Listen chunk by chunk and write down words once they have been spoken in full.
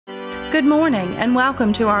Good morning and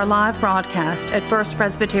welcome to our live broadcast at First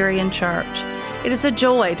Presbyterian Church. It is a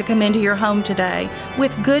joy to come into your home today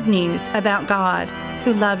with good news about God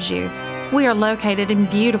who loves you. We are located in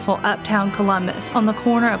beautiful uptown Columbus on the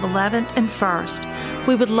corner of 11th and 1st.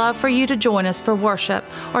 We would love for you to join us for worship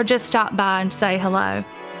or just stop by and say hello.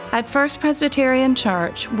 At First Presbyterian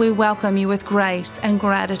Church, we welcome you with grace and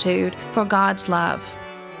gratitude for God's love.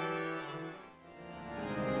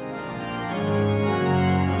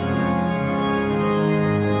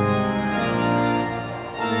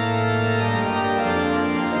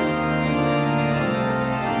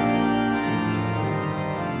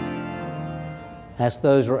 Ask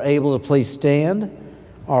those who are able to please stand.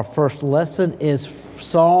 Our first lesson is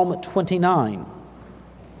Psalm 29.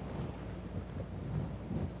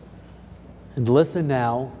 And listen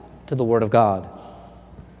now to the Word of God.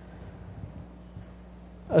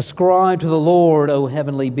 Ascribe to the Lord, O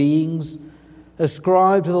heavenly beings.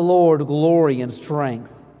 Ascribe to the Lord glory and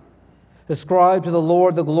strength. Ascribe to the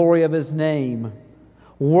Lord the glory of His name.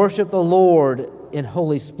 Worship the Lord in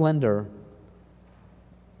holy splendor.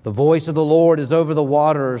 The voice of the Lord is over the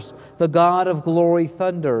waters. The God of glory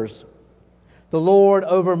thunders. The Lord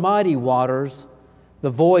over mighty waters. The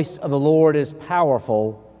voice of the Lord is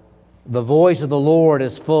powerful. The voice of the Lord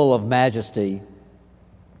is full of majesty.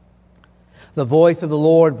 The voice of the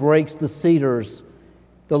Lord breaks the cedars.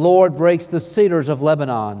 The Lord breaks the cedars of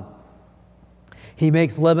Lebanon. He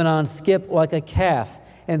makes Lebanon skip like a calf,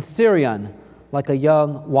 and Syrian like a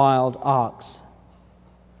young wild ox.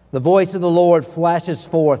 The voice of the Lord flashes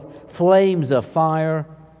forth flames of fire,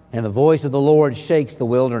 and the voice of the Lord shakes the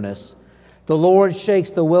wilderness. The Lord shakes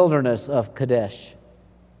the wilderness of Kadesh.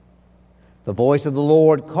 The voice of the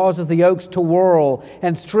Lord causes the oaks to whirl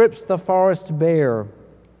and strips the forest bare.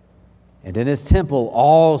 And in His temple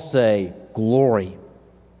all say, "Glory."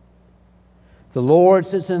 The Lord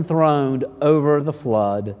sits enthroned over the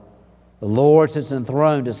flood. The Lord sits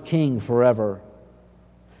enthroned as King forever.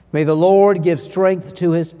 May the Lord give strength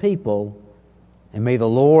to His people, and may the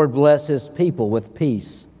Lord bless His people with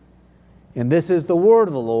peace. And this is the word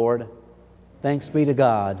of the Lord. Thanks be to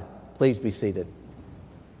God. Please be seated.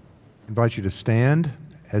 I invite you to stand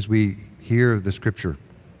as we hear the Scripture.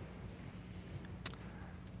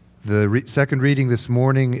 The second reading this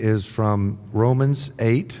morning is from Romans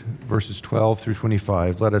 8, verses 12 through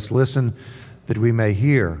 25. Let us listen that we may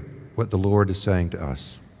hear what the Lord is saying to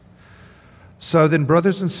us. So then,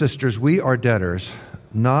 brothers and sisters, we are debtors,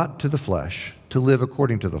 not to the flesh, to live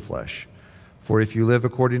according to the flesh. For if you live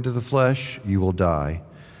according to the flesh, you will die.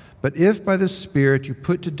 But if by the Spirit you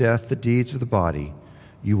put to death the deeds of the body,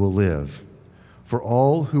 you will live. For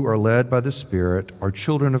all who are led by the Spirit are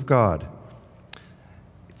children of God.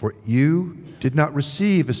 For you did not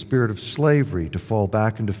receive a spirit of slavery to fall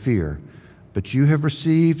back into fear, but you have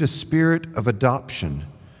received a spirit of adoption.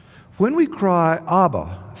 When we cry,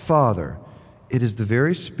 "Abba, Father," it is the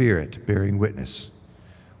very Spirit bearing witness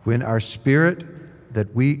with our spirit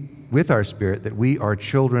that we are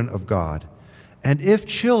children of God. And if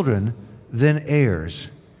children, then heirs,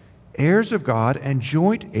 heirs of God and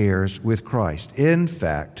joint heirs with Christ. In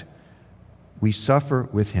fact, we suffer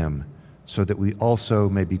with Him so that we also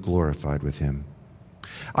may be glorified with Him.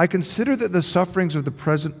 I consider that the sufferings of the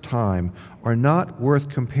present time are not worth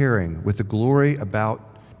comparing with the glory about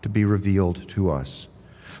to be revealed to us.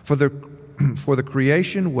 For the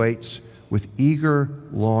creation waits with eager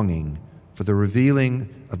longing for the revealing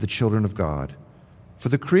of the children of God. For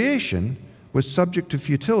the creation was subject to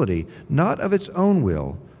futility, not of its own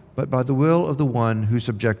will, but by the will of the one who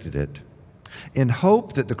subjected it, in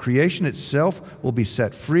hope that the creation itself will be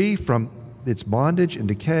set free from its bondage and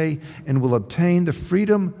decay and will obtain the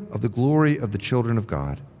freedom of the glory of the children of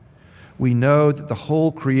God. We know that the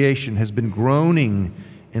whole creation has been groaning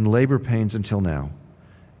in labor pains until now.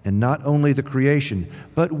 And not only the creation,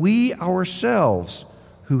 but we ourselves,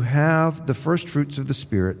 who have the first fruits of the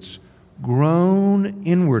spirits, groan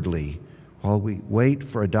inwardly while we wait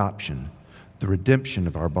for adoption, the redemption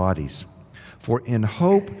of our bodies. For in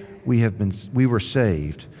hope we were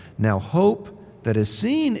saved. Now hope that is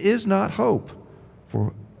seen is not hope,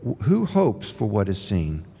 for who hopes for what is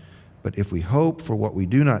seen? But if we hope for what we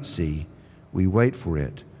do not see, we wait for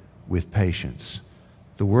it with patience.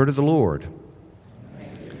 The word of the Lord.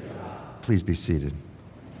 Please be seated.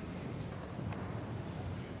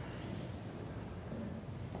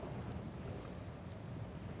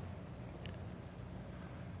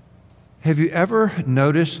 Have you ever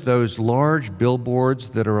noticed those large billboards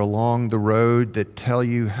that are along the road that tell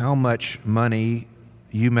you how much money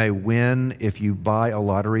you may win if you buy a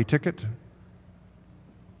lottery ticket?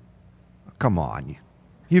 Come on,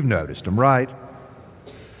 you've noticed them, right?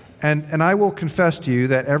 And I will confess to you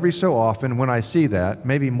that every so often when I see that,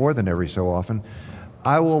 maybe more than every so often,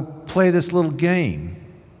 I will play this little game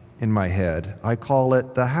in my head. I call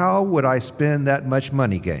it the how would I spend that much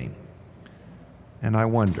money game. And I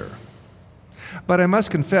wonder. But I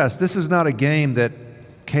must confess, this is not a game that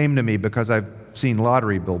came to me because I've seen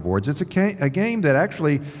lottery billboards. It's a game that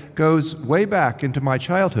actually goes way back into my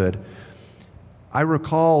childhood. I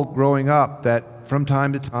recall growing up that from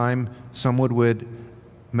time to time someone would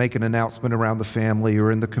make an announcement around the family or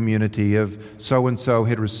in the community of so-and-so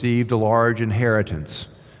had received a large inheritance.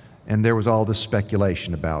 And there was all this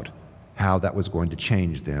speculation about how that was going to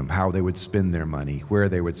change them, how they would spend their money, where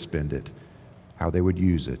they would spend it, how they would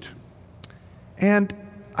use it. And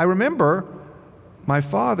I remember my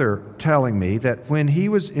father telling me that when he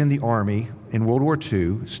was in the Army in World War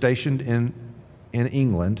II, stationed in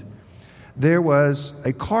England, there was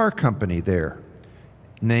a car company there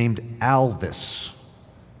named Alvis,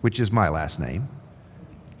 which is my last name.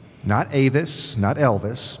 Not Avis, not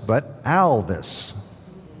Elvis, but Alvis.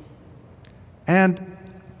 And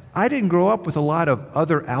I didn't grow up with a lot of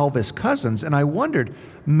other Alvis cousins, and I wondered,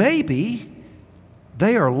 maybe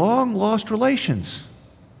they are long-lost relations.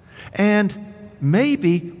 And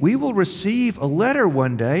maybe we will receive a letter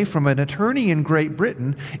one day from an attorney in Great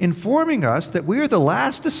Britain informing us that we are the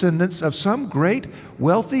last descendants of some great,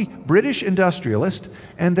 wealthy British industrialist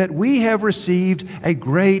and that we have received a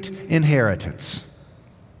great inheritance.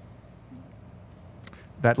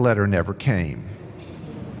 That letter never came.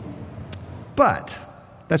 But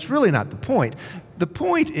that's really not the point. The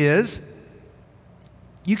point is,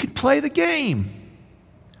 you can play the game.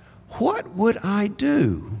 What would I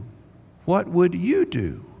do? What would you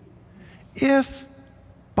do if,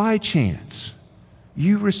 by chance,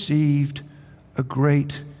 you received a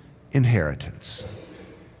great inheritance?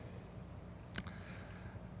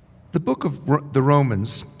 The book of the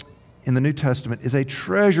Romans in the New Testament is a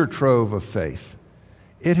treasure trove of faith.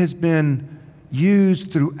 It has been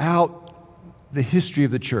used throughout the history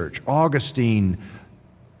of the church. Augustine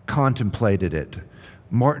contemplated it.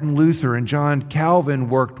 Martin Luther and John Calvin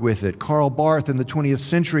worked with it. Karl Barth in the 20th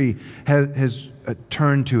century has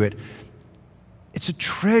turned to it. It's a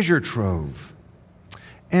treasure trove.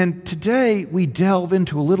 And today we delve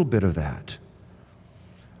into a little bit of that.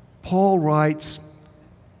 Paul writes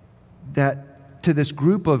that to this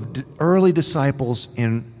group of early disciples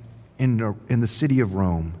in the city of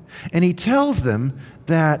Rome. And he tells them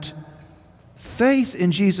that faith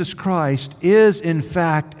in Jesus Christ is in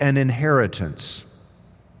fact an inheritance.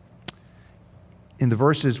 In the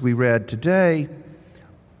verses we read today,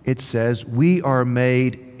 it says, we are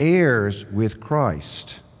made heirs with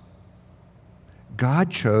Christ.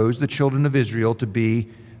 God chose the children of Israel to be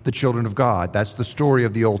the children of God. That's the story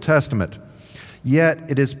of the Old Testament. Yet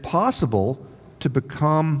it is possible to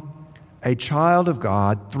become a child of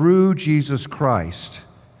God through Jesus Christ.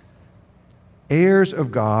 Heirs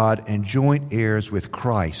of God and joint heirs with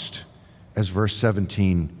Christ, as verse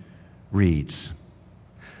 17 reads.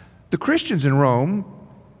 The Christians in Rome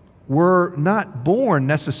were not born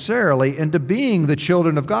necessarily into being the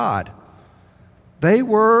children of God. They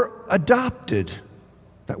were adopted.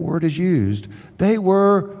 That word is used. They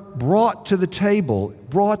were brought to the table,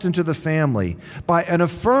 brought into the family by an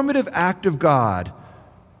affirmative act of God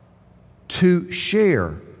to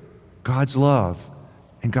share God's love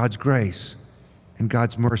and God's grace and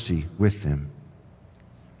God's mercy with them.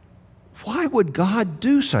 Why would God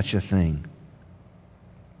do such a thing?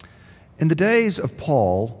 In the days of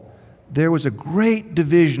Paul, there was a great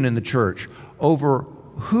division in the church over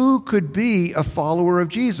who could be a follower of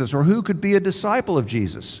Jesus or who could be a disciple of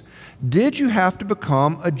Jesus. Did you have to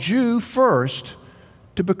become a Jew first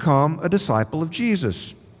to become a disciple of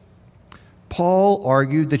Jesus? Paul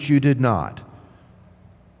argued that you did not.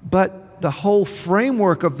 But the whole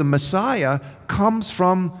framework of the Messiah comes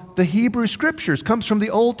from the Hebrew Scriptures, comes from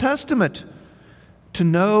the Old Testament. To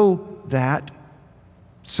know that,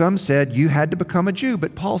 some said you had to become a Jew,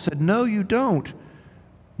 but Paul said, no, you don't.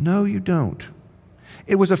 No, you don't.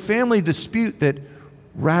 It was a family dispute that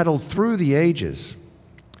rattled through the ages.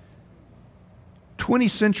 20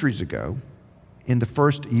 centuries ago, in the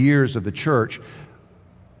first years of the church,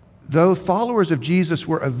 though followers of Jesus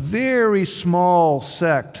were a very small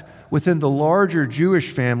sect within the larger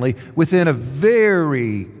Jewish family, within a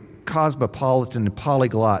very cosmopolitan,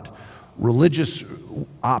 polyglot religious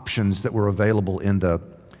options that were available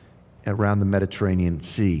around the Mediterranean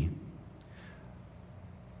Sea.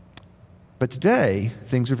 But today,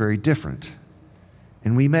 things are very different.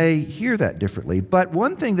 And we may hear that differently. But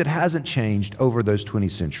one thing that hasn't changed over those 20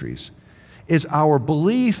 centuries is our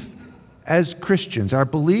belief as Christians, our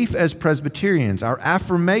belief as Presbyterians, our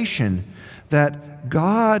affirmation that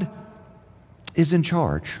God is in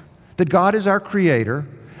charge, that God is our creator,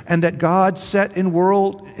 and that God set in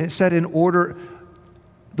order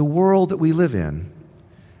the world that we live in,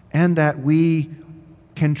 and that we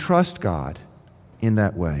can trust God in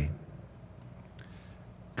that way.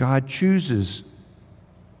 God chooses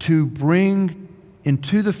to bring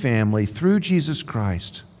into the family, through Jesus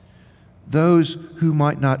Christ, those who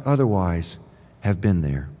might not otherwise have been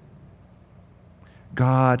there.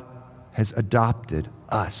 God has adopted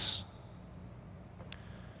us.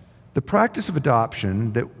 The practice of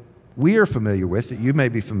adoption that we are familiar with, that you may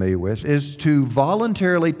be familiar with, is to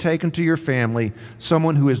voluntarily take into your family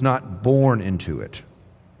someone who is not born into it.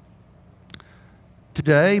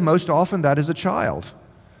 Today, most often, that is a child,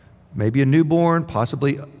 maybe a newborn,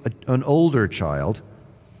 possibly an older child.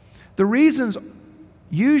 The reasons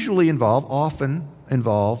often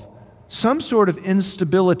involve some sort of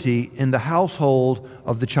instability in the household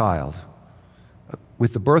of the child,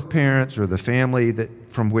 with the birth parents or the family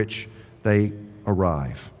from which they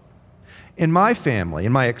arrive. In my family,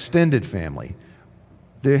 in my extended family,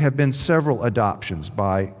 there have been several adoptions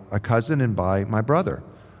by a cousin and by my brother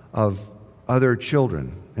of other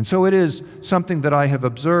children. And so it is something that I have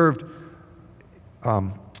observed,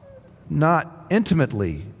 not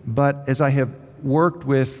intimately, but as I have worked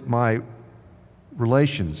with my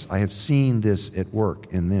relations, I have seen this at work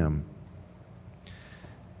in them.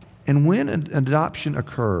 And when an adoption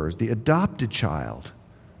occurs, the adopted child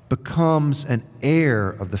becomes an heir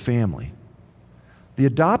of the family. The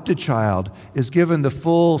adopted child is given the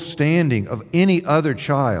full standing of any other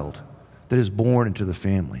child that is born into the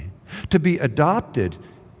family. To be adopted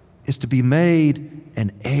is to be made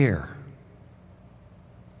an heir.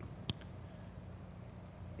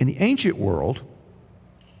 In the ancient world,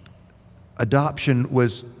 adoption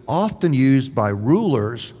was often used by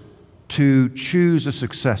rulers to choose a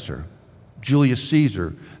successor. Julius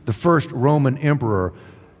Caesar, the first Roman emperor,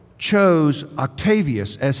 chose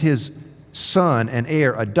Octavius as his son and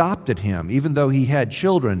heir, adopted him. Even though he had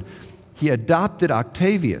children, he adopted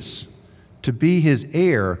Octavius to be his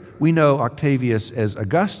heir. We know Octavius as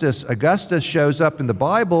Augustus. Augustus shows up in the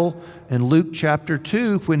Bible in Luke chapter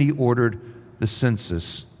 2 when he ordered the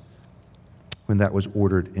census, when that was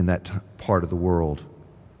ordered in that part of the world.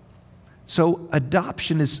 So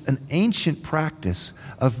adoption is an ancient practice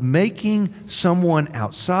of making someone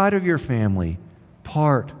outside of your family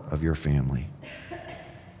part of your family.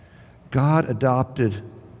 God adopted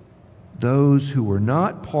those who were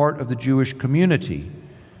not part of the Jewish community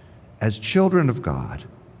as children of God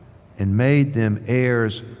and made them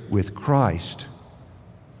heirs with Christ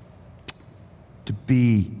to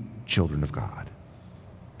be children of God.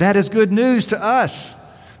 That is good news to us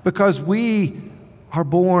because we are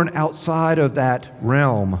born outside of that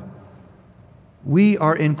realm. We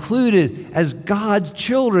are included as God's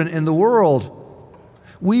children in the world.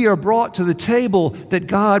 We are brought to the table that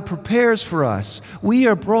God prepares for us. We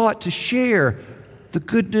are brought to share the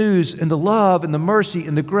good news and the love and the mercy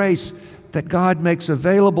and the grace that God makes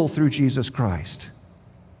available through Jesus Christ.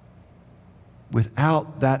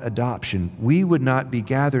 Without that adoption, we would not be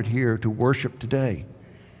gathered here to worship today.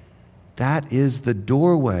 That is the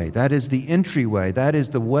doorway. That is the entryway. That is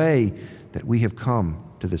the way that we have come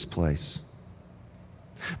to this place.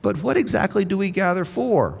 But what exactly do we gather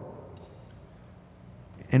for?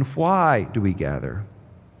 And why do we gather?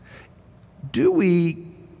 Do we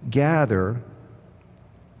gather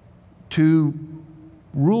to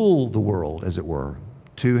rule the world, as it were,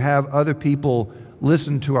 to have other people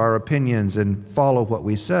listen to our opinions and follow what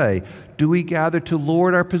we say? Do we gather to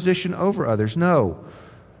lord our position over others? No.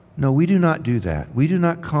 No, we do not do that. We do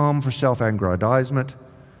not come for self-aggrandizement.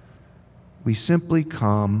 We simply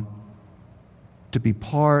come to be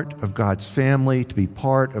part of God's family, to be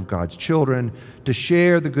part of God's children, to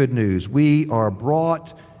share the good news. We are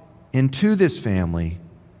brought into this family.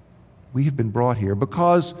 We have been brought here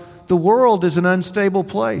because the world is an unstable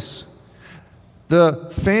place. The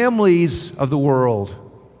families of the world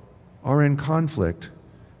are in conflict.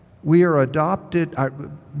 We are adopted,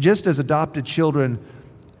 just as adopted children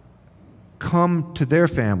come to their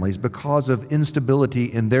families because of instability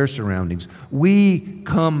in their surroundings. We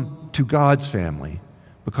come to God's family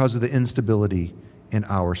because of the instability in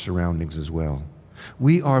our surroundings as well.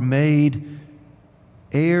 We are made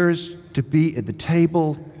heirs to be at the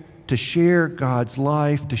table, to share God's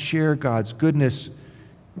life, to share God's goodness,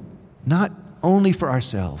 not only for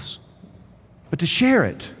ourselves, but to share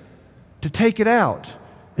it, to take it out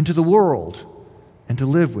into the world and to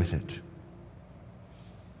live with it.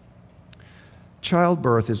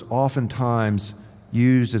 Childbirth is oftentimes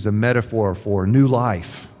used as a metaphor for new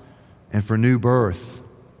life and for new birth.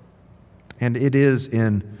 And it is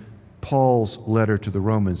in Paul's letter to the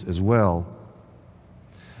Romans as well.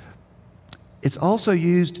 It's also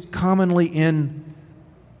used commonly in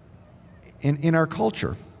our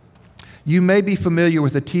culture. You may be familiar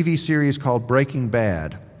with a TV series called Breaking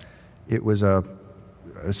Bad. It was a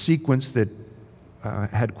sequence that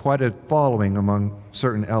had quite a following among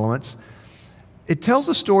certain elements. It tells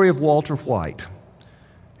the story of Walter White.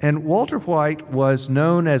 And Walter White was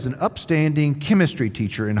known as an upstanding chemistry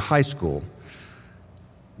teacher in high school,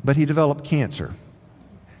 but he developed cancer.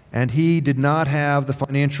 And he did not have the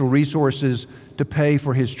financial resources to pay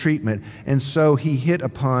for his treatment. And so he hit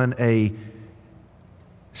upon a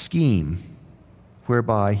scheme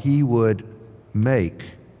whereby he would make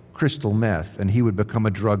crystal meth and he would become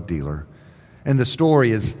a drug dealer. And the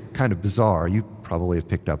story is kind of bizarre. You probably have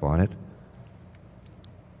picked up on it.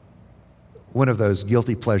 One of those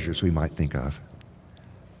guilty pleasures we might think of.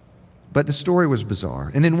 But the story was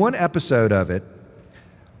bizarre. And in one episode of it,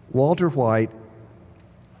 Walter White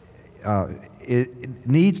it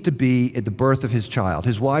needs to be at the birth of his child.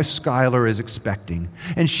 His wife, Skylar, is expecting,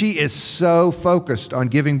 and she is so focused on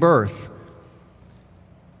giving birth.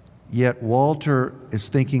 Yet Walter is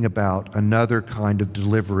thinking about another kind of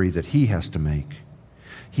delivery that he has to make.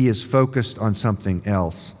 He is focused on something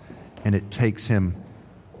else, and it takes him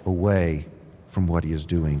away from what he is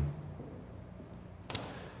doing.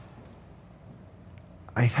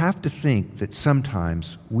 I have to think that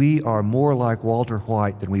sometimes we are more like Walter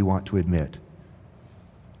White than we want to admit.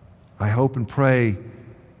 I hope and pray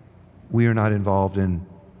we are not involved in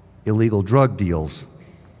illegal drug deals.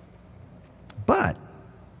 But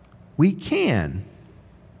we can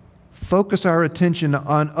focus our attention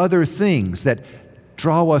on other things that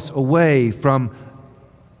draw us away from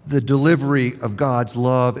the delivery of God's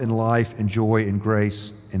love and life and joy and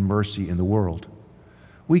grace and mercy in the world.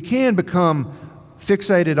 We can become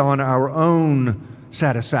fixated on our own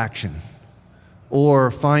satisfaction,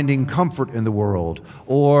 or finding comfort in the world,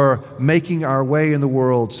 or making our way in the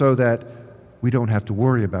world so that we don't have to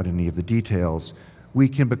worry about any of the details. We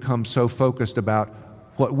can become so focused about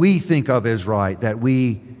what we think of as right that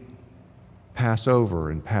we pass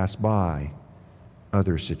over and pass by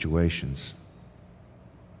other situations.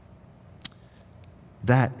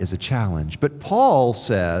 That is a challenge. But Paul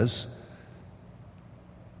says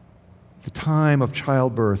the time of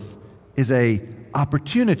childbirth is an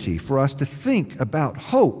opportunity for us to think about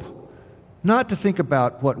hope, not to think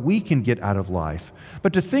about what we can get out of life,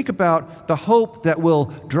 but to think about the hope that will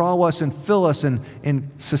draw us and fill us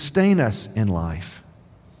and sustain us in life.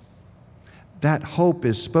 That hope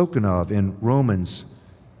is spoken of in Romans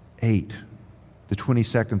 8, the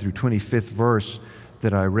 22nd through 25th verse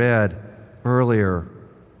that I read earlier.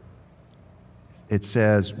 It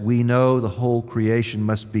says, "We know the whole creation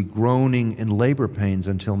must be groaning in labor pains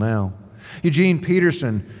until now." Eugene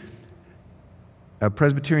Peterson, a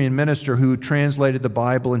Presbyterian minister who translated the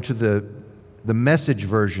Bible into the Message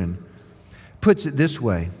version, puts it this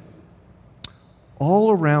way: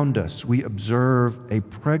 all around us we observe a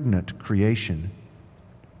pregnant creation.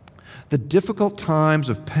 The difficult times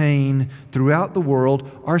of pain throughout the world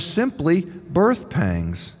are simply birth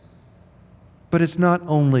pangs. But it's not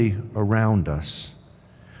only around us.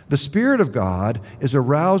 The Spirit of God is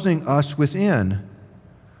arousing us within.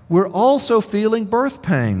 We're also feeling birth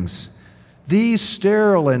pangs. These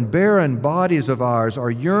sterile and barren bodies of ours are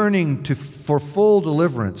yearning for full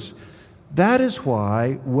deliverance. That is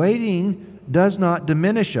why waiting does not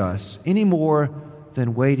diminish us any more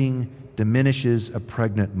than waiting diminishes a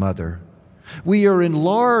pregnant mother. We are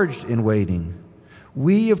enlarged in waiting.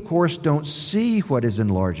 We, of course, don't see what is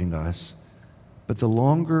enlarging us. But the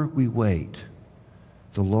longer we wait,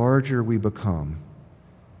 the larger we become,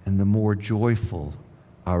 and the more joyful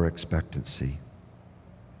our expectancy.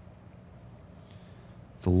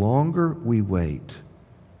 The longer we wait,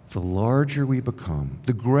 the larger we become,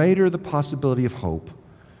 the greater the possibility of hope,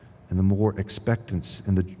 and the more expectance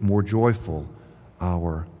and the more joyful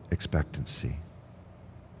our expectancy.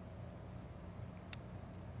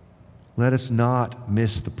 Let us not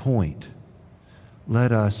miss the point.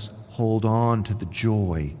 Let us hold on to the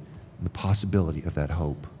joy and the possibility of that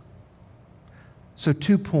hope. So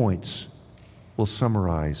 2 points will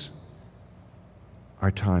summarize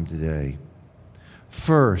our time today.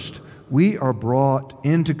 First, we are brought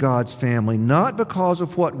into God's family not because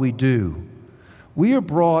of what we do. We are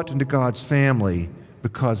brought into God's family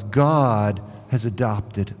because God has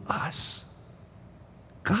adopted us.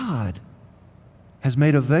 God has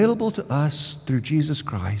made available to us through Jesus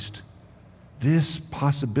Christ this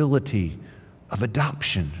possibility of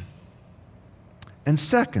adoption. And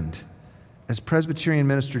second, as Presbyterian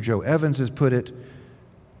minister Joe Evans has put it,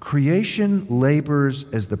 creation labors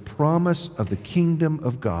as the promise of the kingdom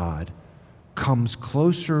of God comes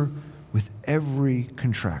closer with every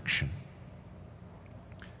contraction.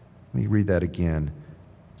 Let me read that again.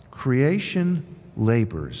 Creation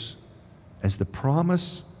labors as the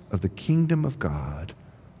promise of the kingdom of God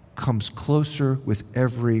comes closer with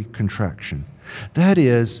every contraction. That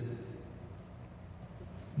is,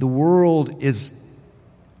 the world is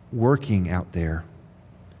working out there,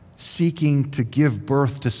 seeking to give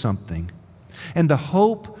birth to something. And the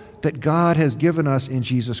hope that God has given us in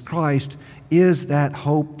Jesus Christ is that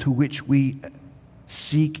hope to which we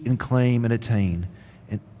seek and claim and attain.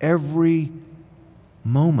 And every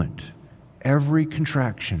moment, every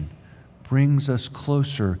contraction brings us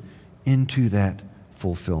closer into that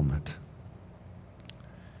fulfillment.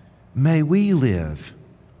 May we live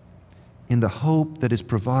in the hope that is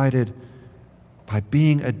provided by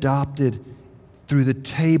being adopted through the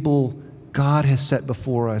table God has set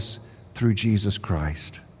before us through Jesus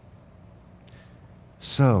Christ.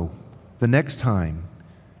 So, the next time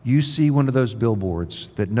you see one of those billboards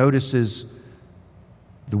that notices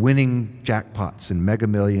the winning jackpots and Mega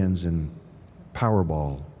Millions and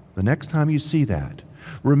Powerball, the next time you see that,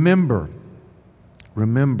 remember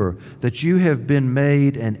that you have been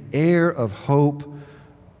made an heir of hope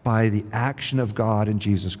by the action of God in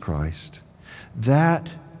Jesus Christ.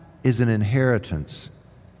 That is an inheritance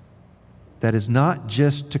that is not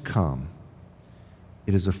just to come.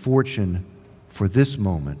 It is a fortune for this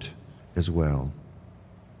moment as well.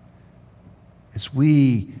 As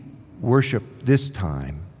we worship this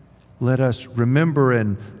time, let us remember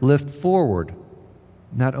and lift forward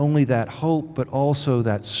not only that hope, but also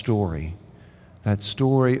that story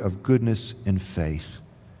of goodness and faith,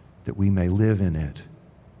 that we may live in it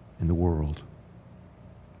in the world.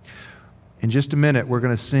 In just a minute, we're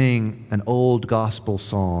going to sing an old gospel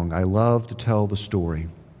song. I love to tell the story.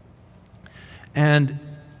 And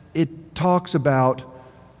it talks about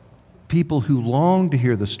people who long to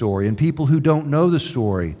hear the story and people who don't know the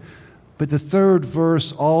story. But the third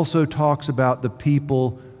verse also talks about the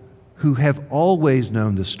people who have always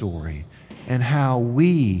known the story and how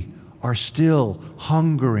we are still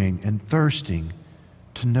hungering and thirsting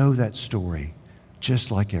to know that story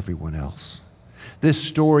just like everyone else. This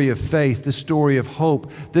story of faith, this story of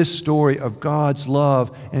hope, this story of God's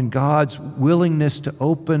love and God's willingness to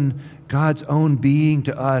open God's own being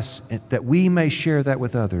to us that we may share that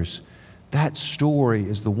with others. That story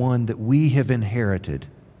is the one that we have inherited.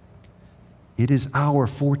 It is our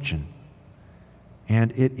fortune,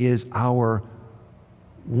 and it is our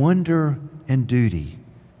wonder and duty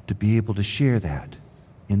to be able to share that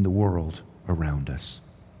in the world around us.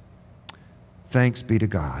 Thanks be to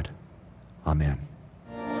God. Amen.